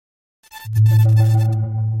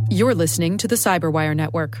You're listening to the Cyberwire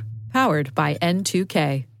Network, powered by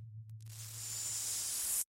N2K.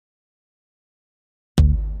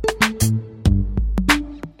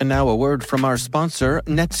 And now a word from our sponsor,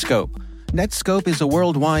 Netskope. Netskope is a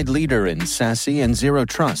worldwide leader in SASE and Zero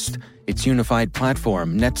Trust. Its unified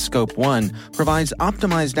platform, Netskope One, provides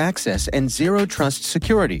optimized access and Zero Trust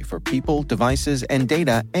security for people, devices, and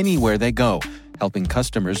data anywhere they go, helping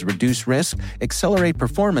customers reduce risk, accelerate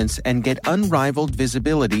performance, and get unrivaled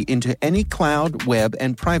visibility into any cloud, web,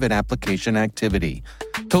 and private application activity.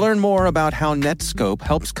 To learn more about how Netskope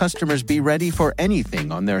helps customers be ready for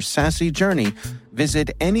anything on their SASE journey, visit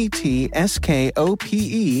netskope.com.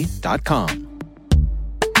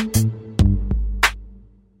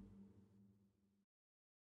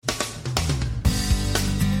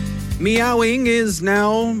 Meowing is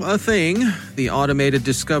now a thing, the automated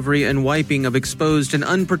discovery and wiping of exposed and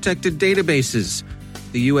unprotected databases.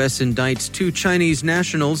 The U.S. indicts 2 Chinese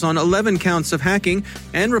nationals on 11 counts of hacking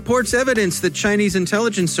and reports evidence that Chinese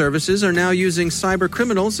intelligence services are now using cyber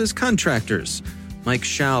criminals as contractors. Mike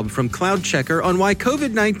Schaub from CloudCheckr on why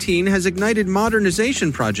COVID-19 has ignited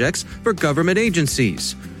modernization projects for government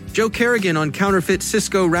agencies. Joe Kerrigan on counterfeit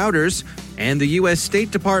Cisco routers. And the U.S. State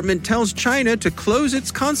Department tells China to close its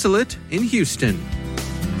consulate in Houston.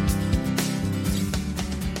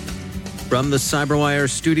 From the Cyberwire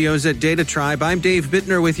studios at Data Tribe, I'm Dave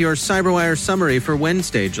Bittner with your Cyberwire summary for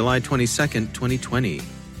Wednesday, July 22nd, 2020.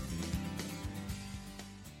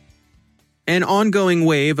 An ongoing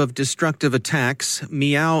wave of destructive attacks,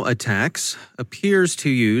 Meow attacks, appears to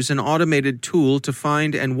use an automated tool to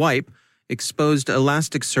find and wipe exposed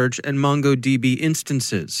Elasticsearch and MongoDB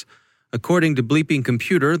instances. According to Bleeping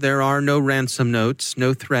Computer, there are no ransom notes,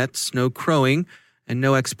 no threats, no crowing, and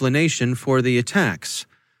no explanation for the attacks.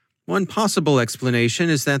 One possible explanation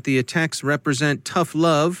is that the attacks represent tough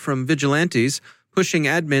love from vigilantes pushing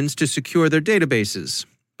admins to secure their databases.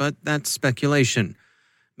 But that's speculation.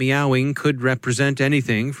 Meowing could represent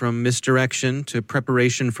anything from misdirection to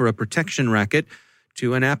preparation for a protection racket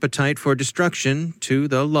to an appetite for destruction to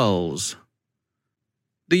the lulls.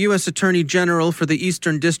 The U.S. Attorney General for the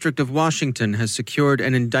Eastern District of Washington has secured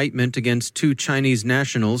an indictment against 2 Chinese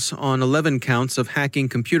nationals on 11 counts of hacking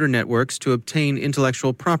computer networks to obtain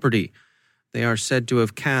intellectual property. They are said to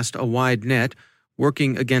have cast a wide net,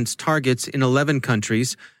 working against targets in 11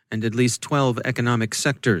 countries and at least 12 economic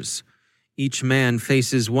sectors. Each man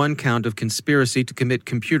faces 1 count of conspiracy to commit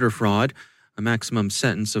computer fraud, a maximum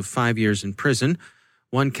sentence of 5 years in prison,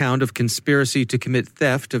 1 count of conspiracy to commit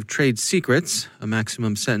theft of trade secrets, a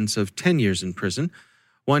maximum sentence of 10 years in prison,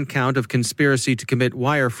 1 count of conspiracy to commit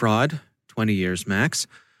wire fraud, 20 years max,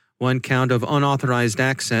 1 count of unauthorized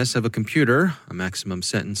access of a computer, a maximum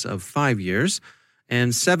sentence of 5 years,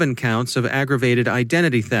 and 7 counts of aggravated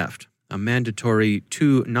identity theft, a mandatory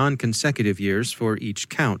 2 non-consecutive years for each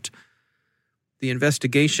count. The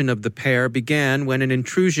investigation of the pair began when an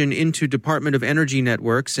intrusion into Department of Energy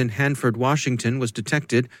networks in Hanford, Washington was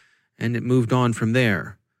detected, and it moved on from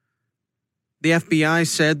there. The FBI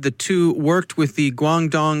said the 2 worked with the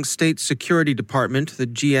Guangdong State Security Department, the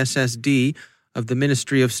GSSD, of the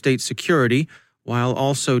Ministry of State Security, while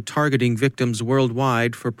also targeting victims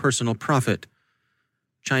worldwide for personal profit.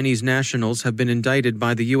 Chinese nationals have been indicted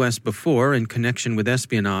by the U.S. before in connection with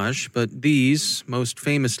espionage, but these, most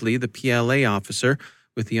famously the PLA officer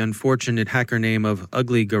with the unfortunate hacker name of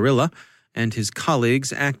Ugly Gorilla, and his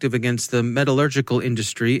colleagues active against the metallurgical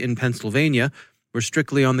industry in Pennsylvania, were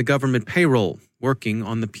strictly on the government payroll, working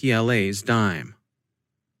on the PLA's dime.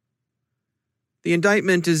 The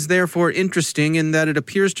indictment is therefore interesting in that it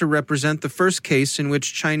appears to represent the first case in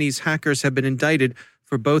which Chinese hackers have been indicted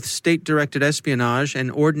for both state-directed espionage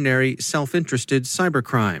and ordinary, self-interested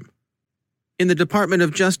cybercrime. In the Department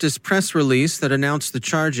of Justice press release that announced the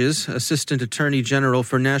charges, Assistant Attorney General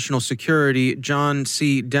for National Security John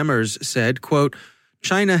C. Demers said, quote,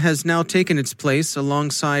 China has now taken its place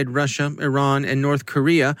alongside Russia, Iran, and North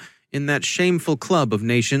Korea in that shameful club of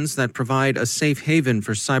nations that provide a safe haven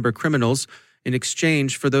for cybercriminals in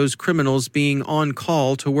exchange for those criminals being on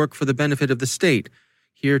call to work for the benefit of the state,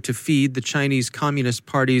 here to feed the Chinese Communist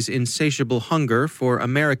Party's insatiable hunger for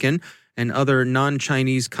American and other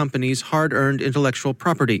non-Chinese companies' hard-earned intellectual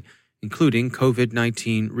property, including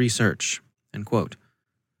COVID-19 research. End quote.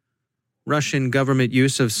 Russian government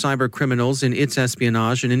use of cybercriminals in its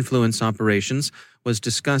espionage and influence operations was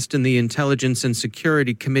discussed in the Intelligence and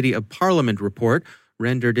Security Committee of Parliament report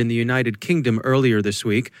rendered in the United Kingdom earlier this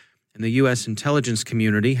week, and the U.S. intelligence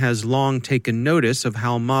community has long taken notice of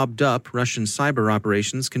how mobbed up Russian cyber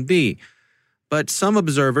operations can be. But some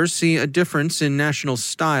observers see a difference in national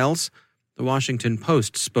styles. The The Washington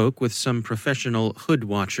Post spoke with some professional hood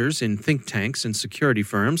watchers in think tanks and security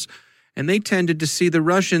firms, and they tended to see the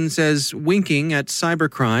Russians as winking at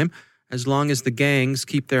cybercrime as long as the gangs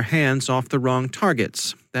keep their hands off the wrong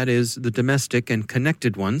targets, that is, the domestic and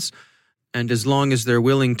connected ones, and as long as they're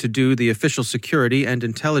willing to do the official security and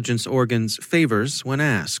intelligence organs favors when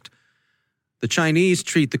asked. The Chinese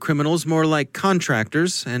treat the criminals more like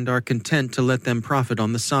contractors and are content to let them profit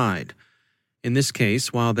on the side. In this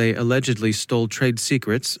case, while they allegedly stole trade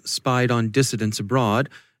secrets, spied on dissidents abroad,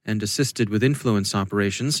 and assisted with influence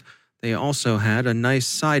operations, they also had a nice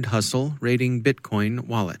side hustle raiding Bitcoin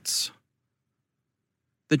wallets.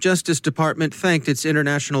 The Justice Department thanked its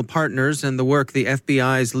international partners and the work the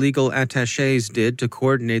FBI's legal attachés did to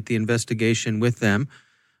coordinate the investigation with them.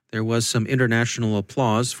 There was some international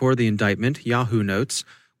applause for the indictment, Yahoo notes,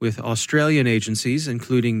 with Australian agencies,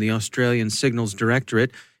 including the Australian Signals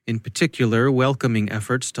Directorate, in particular welcoming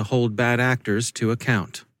efforts to hold bad actors to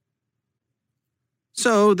account.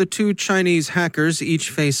 So, the two Chinese hackers each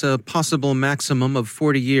face a possible maximum of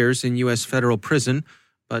 40 years in U.S. federal prison,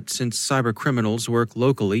 but since cybercriminals work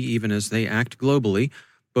locally even as they act globally,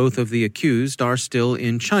 both of the accused are still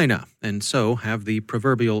in China, and so have the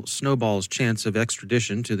proverbial snowball's chance of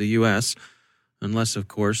extradition to the U.S., unless, of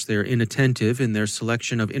course, they're inattentive in their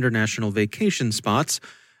selection of international vacation spots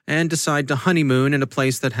and decide to honeymoon in a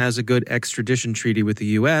place that has a good extradition treaty with the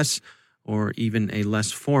U.S., or even a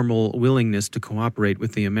less formal willingness to cooperate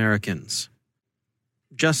with the Americans.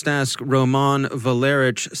 Just ask Roman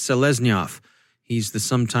Valerich Seleznyov. He's the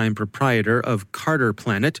sometime proprietor of Carter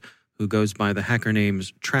Planet, who goes by the hacker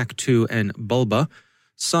names Track2 and Bulba,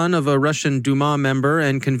 son of a Russian Duma member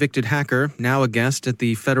and convicted hacker, now a guest at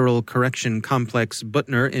the Federal Correction Complex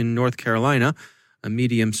Butner in North Carolina, a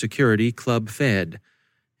medium-security Club Fed.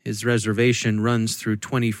 His reservation runs through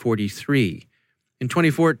 2043. In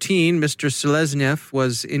 2014, Mr. Seleznyov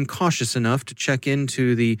was incautious enough to check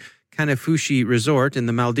into the Kanafushi Resort in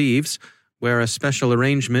the Maldives, where a special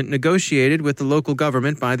arrangement negotiated with the local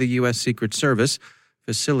government by the U.S. Secret Service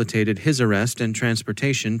facilitated his arrest and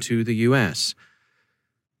transportation to the U.S.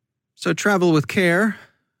 So travel with care.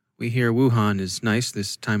 We hear Wuhan is nice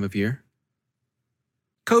this time of year.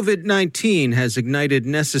 COVID-19 has ignited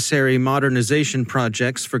necessary modernization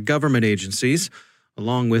projects for government agencies,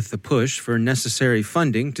 along with the push for necessary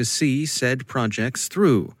funding to see said projects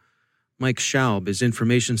through. Mike Schaub is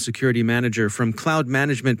Information Security Manager from cloud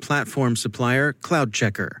management platform supplier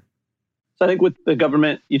CloudCheckr. So I think with the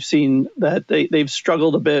government, you've seen that they've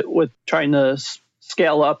struggled a bit with trying to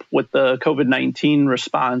scale up with the COVID-19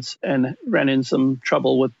 response and ran into some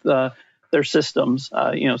trouble with their systems.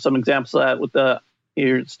 Some examples of that with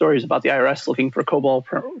your stories about the IRS looking for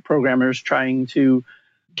COBOL programmers trying to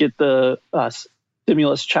get the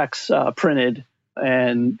stimulus checks printed,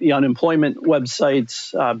 and the unemployment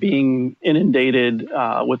websites being inundated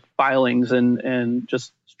with filings and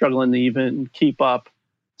just struggling to even keep up.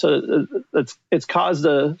 So it's caused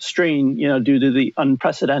a strain, due to the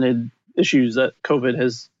unprecedented issues that COVID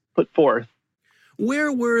has put forth.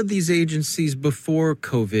 Where were these agencies before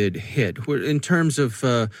COVID hit in terms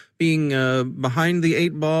of being behind the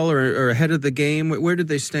eight ball or ahead of the game? Where did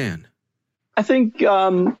they stand? I think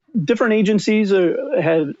different agencies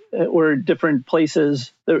were different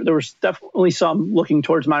places. There was definitely some looking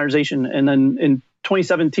towards modernization. And then in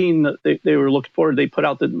 2017, they were looking forward. They put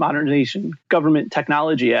out the Modernization Government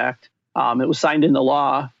Technology Act. It was signed into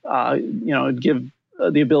law. It'd give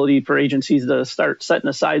the ability for agencies to start setting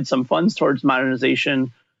aside some funds towards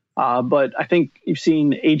modernization. But I think you've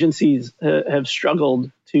seen agencies have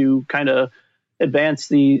struggled to kind of advance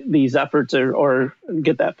these efforts or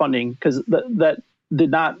get that funding, because that did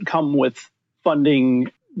not come with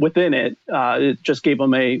funding within it. It just gave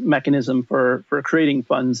them a mechanism for creating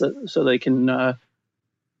funds so they can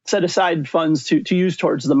set aside funds to use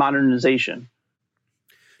towards the modernization.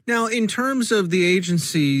 Now, in terms of the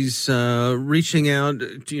agencies reaching out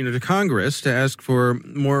to Congress to ask for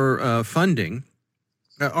more funding,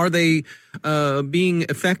 are they being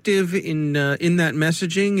effective in that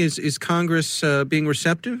messaging? Is Congress being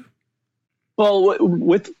receptive? Well,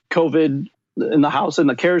 with COVID in the House and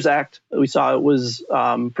the CARES Act, we saw it was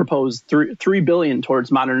proposed $3 billion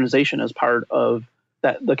towards modernization as part of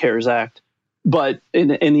the CARES Act. But in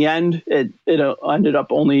the end, it ended up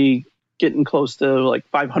only getting close to like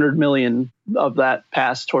 $500 million of that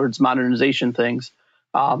passed towards modernization things.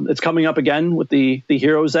 It's coming up again with the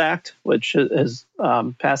HEROES Act, which has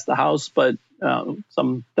passed the House, but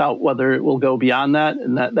some doubt whether it will go beyond that.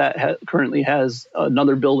 And that currently has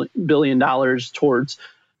another $1 billion towards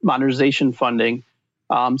modernization funding.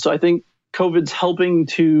 So I think COVID's helping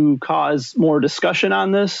to cause more discussion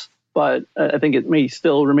on this. but I think it may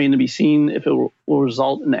still remain to be seen if it will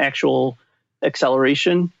result in actual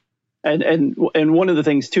acceleration. And one of the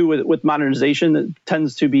things too with modernization, it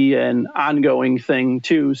tends to be an ongoing thing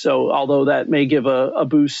too. So although that may give a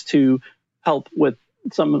boost to help with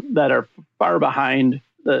some that are far behind,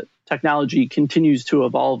 the technology continues to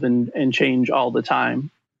evolve and change all the time.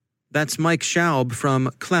 That's Mike Schaub from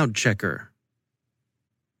Cloud Checker.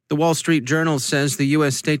 The Wall Street Journal says the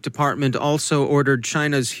U.S. State Department also ordered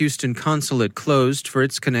China's Houston consulate closed for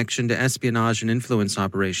its connection to espionage and influence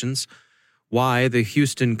operations. Why the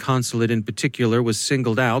Houston consulate in particular was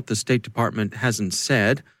singled out, the State Department hasn't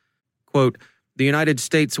said. Quote, "The United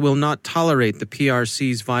States will not tolerate the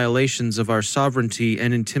PRC's violations of our sovereignty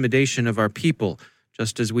and intimidation of our people,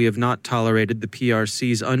 just as we have not tolerated the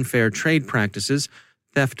PRC's unfair trade practices,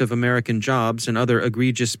 theft of American jobs, and other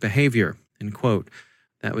egregious behavior." End quote.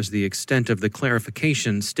 That was the extent of the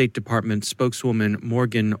clarification State Department spokeswoman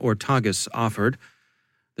Morgan Ortagus offered.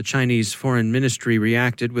 The Chinese Foreign Ministry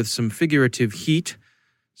reacted with some figurative heat.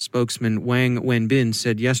 Spokesman Wang Wenbin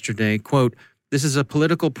said yesterday, quote, "This is a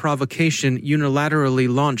political provocation unilaterally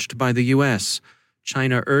launched by the U.S.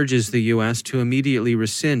 China urges the U.S. to immediately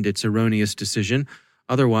rescind its erroneous decision.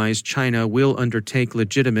 Otherwise, China will undertake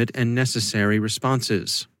legitimate and necessary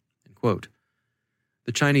responses." End quote.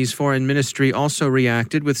 The Chinese Foreign Ministry also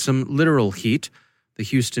reacted with some literal heat. The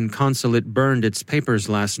Houston consulate burned its papers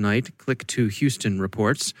last night, Click to Houston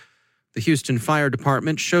reports. The Houston Fire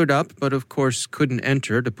Department showed up, but of course couldn't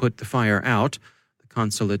enter to put the fire out, the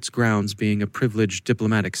consulate's grounds being a privileged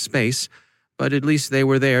diplomatic space, but at least they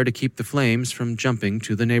were there to keep the flames from jumping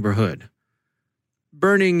to the neighborhood.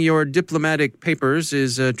 Burning your diplomatic papers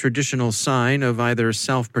is a traditional sign of either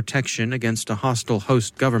self-protection against a hostile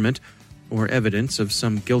host government or evidence of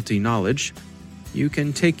some guilty knowledge. You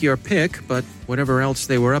can take your pick, but whatever else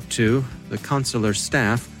they were up to, the consular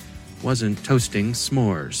staff wasn't toasting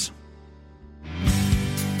s'mores.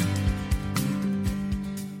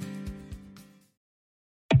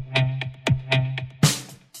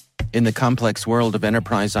 In the complex world of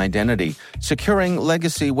enterprise identity, securing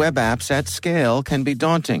legacy web apps at scale can be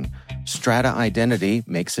daunting. Strata Identity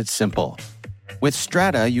makes it simple. With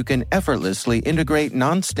Strata, you can effortlessly integrate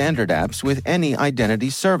non-standard apps with any identity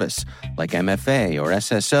service, like MFA or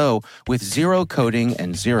SSO, with zero coding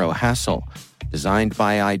and zero hassle. Designed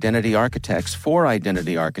by identity architects for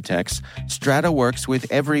identity architects, Strata works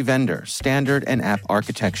with every vendor, standard, and app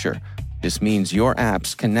architecture. This means your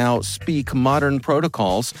apps can now speak modern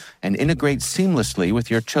protocols and integrate seamlessly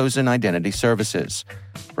with your chosen identity services.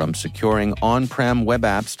 From securing on-prem web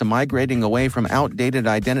apps to migrating away from outdated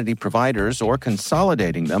identity providers or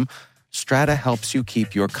consolidating them, Strata helps you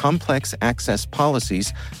keep your complex access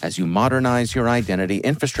policies as you modernize your identity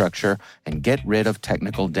infrastructure and get rid of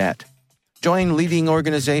technical debt. Join leading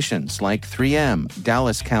organizations like 3M,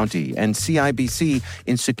 Dallas County, and CIBC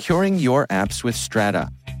in securing your apps with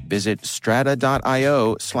Strata. Visit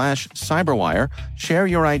strata.io/cyberwire, share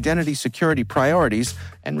your identity security priorities,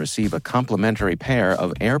 and receive a complimentary pair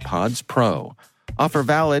of AirPods Pro. Offer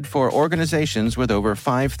valid for organizations with over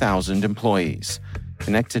 5,000 employees.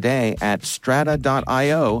 Connect today at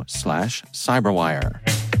strata.io/cyberwire.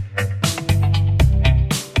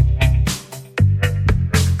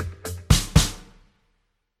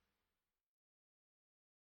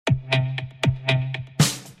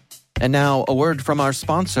 And now, a word from our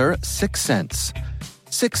sponsor, 6sense.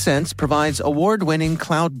 6sense provides award-winning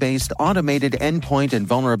cloud-based automated endpoint and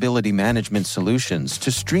vulnerability management solutions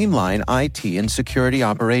to streamline IT and security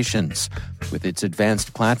operations. With its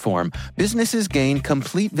advanced platform, businesses gain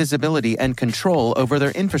complete visibility and control over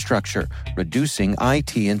their infrastructure, reducing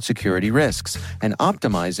IT and security risks and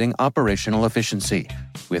optimizing operational efficiency.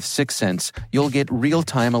 With 6sense, you'll get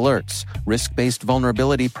real-time alerts, risk-based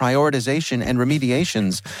vulnerability prioritization and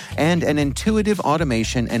remediations, and an intuitive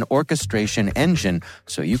automation and orchestration engine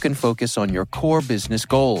so you can focus on your core business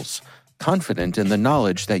goals, confident in the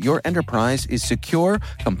knowledge that your enterprise is secure,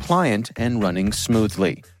 compliant, and running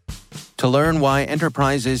smoothly. To learn why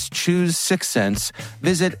enterprises choose 6sense,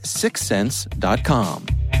 visit 6sense.com.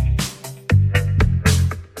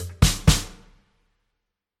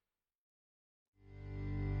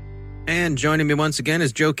 And joining me once again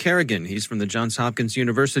is Joe Kerrigan. He's from the Johns Hopkins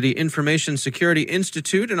University Information Security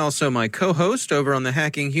Institute and also my co-host over on the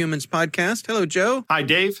Hacking Humans podcast. Hello, Joe. Hi,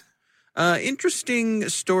 Dave. Interesting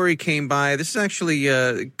story came by. This actually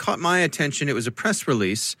caught my attention. It was a press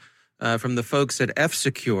release from the folks at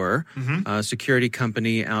F-Secure, a security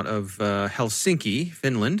company out of Helsinki,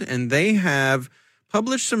 Finland. And they have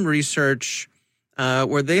published some research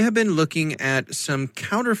where they have been looking at some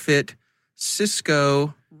counterfeit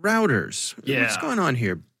Cisco routers. Yeah. What's going on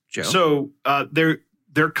here, Joe? So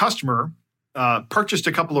their customer purchased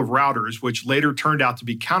a couple of routers, which later turned out to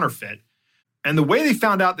be counterfeit. And the way they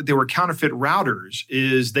found out that they were counterfeit routers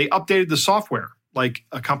is they updated the software, like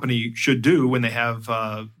a company should do when they have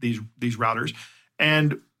these routers,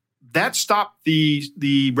 and that stopped the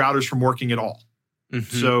routers from working at all.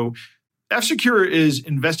 Mm-hmm. So F-Secure is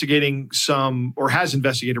investigating some routers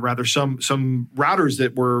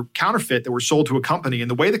that were counterfeit that were sold to a company. And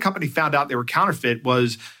the way the company found out they were counterfeit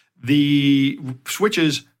was the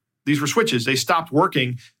switches. These were switches. They stopped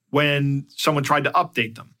working when someone tried to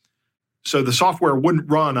update them. So the software wouldn't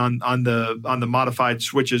run on the modified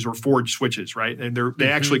switches or forged switches, right? And they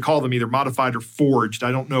actually call them either modified or forged.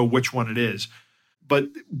 I don't know which one it is. But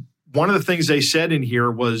one of the things they said in here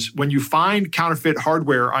was when you find counterfeit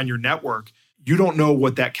hardware on your network, you don't know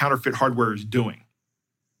what that counterfeit hardware is doing,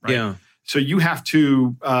 right? Yeah. So you have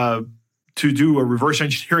to do a reverse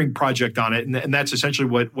engineering project on it, and that's essentially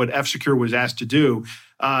what F-Secure was asked to do.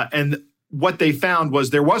 And what they found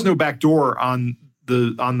was there was no backdoor on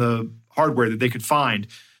the hardware that they could find.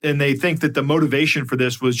 And they think that the motivation for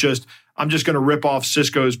this was just, I'm just going to rip off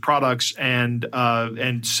Cisco's products and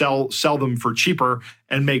sell them for cheaper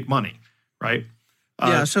and make money, right?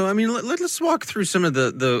 Yeah. So I mean, let's walk through some of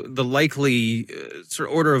the likely sort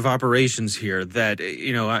of order of operations here. That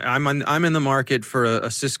I'm in the market for a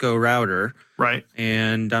Cisco router, right?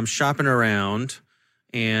 And I'm shopping around,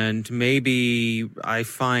 and maybe I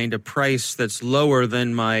find a price that's lower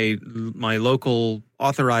than my local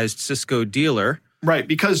authorized Cisco dealer. Right,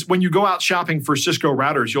 because when you go out shopping for Cisco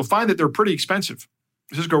routers, you'll find that they're pretty expensive.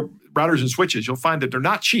 Cisco routers and switches, you'll find that they're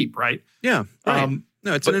not cheap, right? Yeah, right.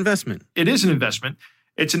 No, it's an investment. It is an investment.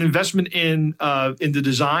 It's an investment in the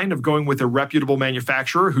design of going with a reputable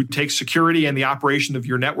manufacturer who takes security and the operation of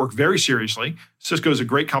your network very seriously. Cisco is a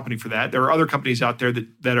great company for that. There are other companies out there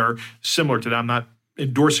that are similar to that. I'm not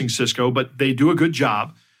endorsing Cisco, but they do a good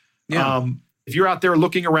job. Yeah. If you're out there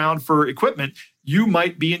looking around for equipment, you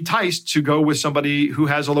might be enticed to go with somebody who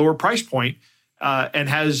has a lower price point and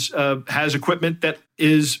has equipment that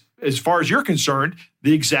is, as far as you're concerned,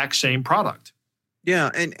 the exact same product.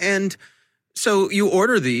 Yeah, and so you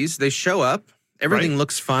order these, they show up, everything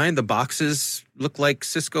looks fine. The boxes look like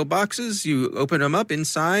Cisco boxes. You open them up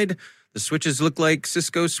inside. The switches look like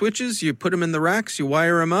Cisco switches. You put them in the racks. You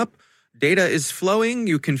wire them up. Data is flowing.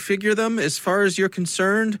 You configure them. As far as you're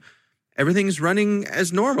concerned, everything's running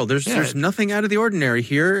as normal. There's nothing out of the ordinary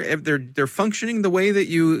here. They're functioning the way that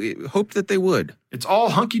you hoped that they would. It's all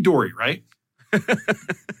hunky-dory, right?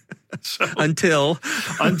 Until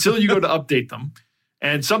you go to update them.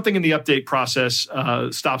 And something in the update process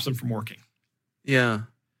stops them from working. Yeah.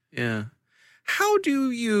 How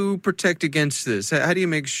do you protect against this? How do you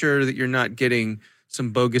make sure that you're not getting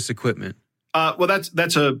some bogus equipment? Well,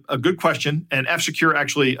 that's a good question, and F-Secure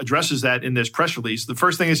actually addresses that in this press release. The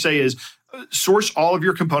first thing they say is source all of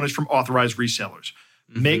your components from authorized resellers.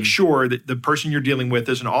 Mm-hmm. Make sure that the person you're dealing with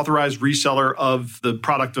is an authorized reseller of the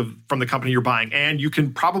product from the company you're buying. And you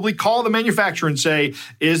can probably call the manufacturer and say,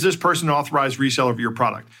 is this person an authorized reseller of your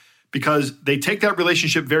product? Because they take that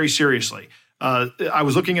relationship very seriously. I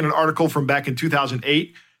was looking at an article from back in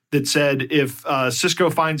 2008 that said if Cisco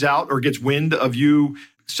finds out or gets wind of you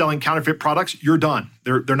selling counterfeit products, you're done.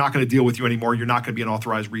 They're not going to deal with you anymore. You're not going to be an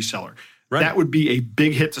authorized reseller. Right. That would be a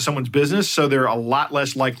big hit to someone's business, so they're a lot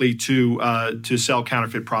less likely to sell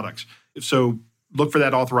counterfeit products. So look for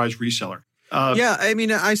that authorized reseller. Yeah, I mean,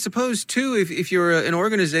 I suppose, too, if you're an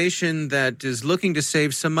organization that is looking to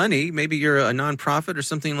save some money, maybe you're a nonprofit or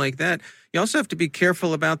something like that, you also have to be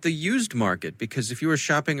careful about the used market, because if you were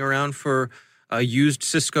shopping around for a used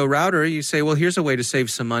Cisco router, you say, well, here's a way to save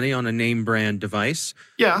some money on a name brand device.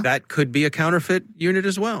 Yeah. That could be a counterfeit unit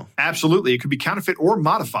as well. Absolutely. It could be counterfeit or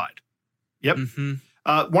modified. Yep.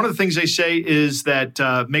 Mm-hmm. One of the things they say is that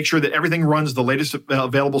make sure that everything runs the latest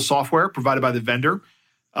available software provided by the vendor.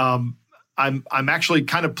 I'm actually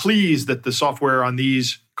kind of pleased that the software on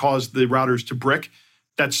these caused the routers to brick.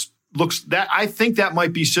 I think that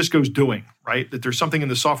might be Cisco's doing, right? That there's something in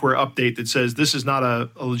the software update that says this is not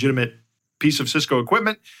a legitimate piece of Cisco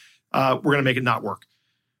equipment. We're going to make it not work.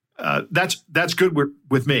 That's good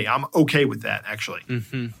with me. I'm okay with that, actually.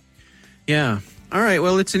 Mm-hmm. Yeah. All right.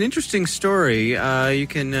 Well, it's an interesting story. You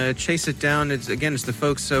can chase it down. It's the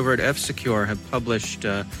folks over at F-Secure have published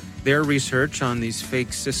their research on these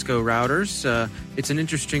fake Cisco routers. It's an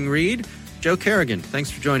interesting read. Joe Kerrigan,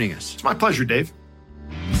 thanks for joining us. It's my pleasure, Dave.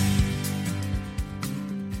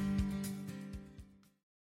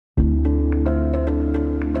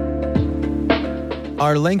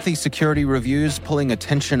 Are lengthy security reviews pulling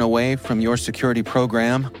attention away from your security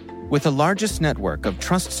program? With the largest network of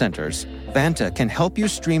trust centers, Vanta can help you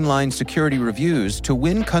streamline security reviews to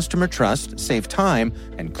win customer trust, save time,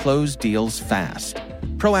 and close deals fast.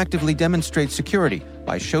 Proactively demonstrate security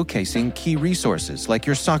by showcasing key resources like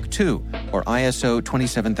your SOC 2 or ISO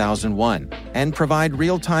 27001 and provide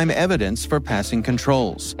real-time evidence for passing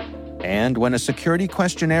controls. And when a security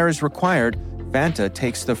questionnaire is required, Vanta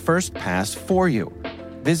takes the first pass for you.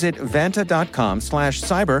 Visit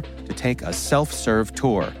vanta.com/cyber to take a self-serve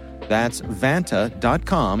tour. That's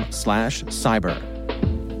vanta.com/cyber.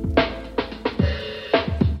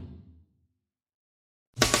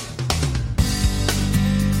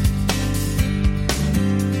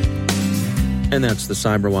 And that's the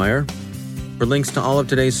Cyberwire. For links to all of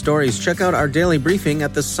today's stories, check out our daily briefing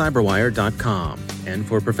at thecyberwire.com. And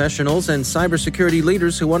for professionals and cybersecurity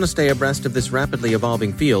leaders who want to stay abreast of this rapidly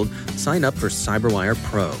evolving field, sign up for Cyberwire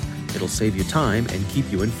Pro. It'll save you time and keep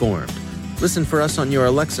you informed. Listen for us on your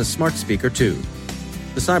Alexa smart speaker, too.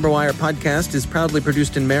 The Cyberwire podcast is proudly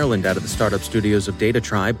produced in Maryland out of the startup studios of Data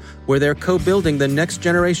Tribe, where they're co-building the next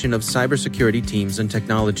generation of cybersecurity teams and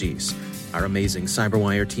technologies. Our amazing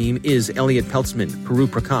Cyberwire team is Elliot Peltzman, Puru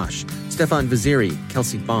Prakash, Stefan Vaziri,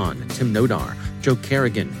 Kelsey Bond, Tim Nodar, Joe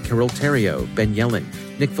Kerrigan, Carol Terrio, Ben Yellen,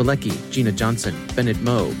 Nick Valecki, Gina Johnson, Bennett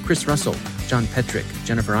Moe, Chris Russell, John Petrick,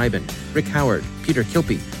 Jennifer Iben, Rick Howard, Peter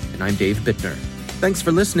Kilpie, and I'm Dave Bittner. Thanks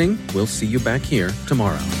for listening. We'll see you back here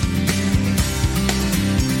tomorrow.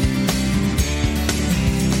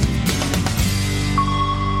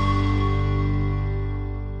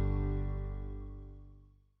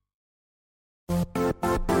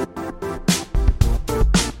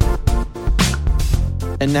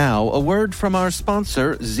 And now, a word from our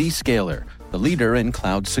sponsor, Zscaler, the leader in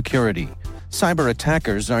cloud security. Cyber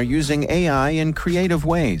attackers are using AI in creative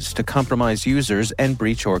ways to compromise users and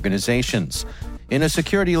breach organizations. In a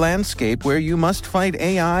security landscape where you must fight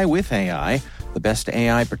AI with AI, the best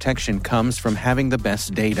AI protection comes from having the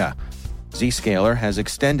best data. Zscaler has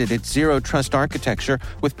extended its zero-trust architecture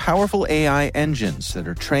with powerful AI engines that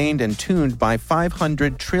are trained and tuned by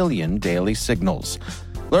 500 trillion daily signals.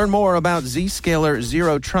 Learn more about Zscaler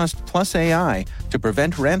Zero Trust Plus AI to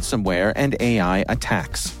prevent ransomware and AI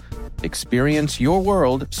attacks. Experience your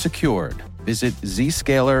world secured. Visit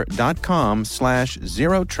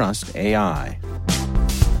zscaler.com/zerotrustai.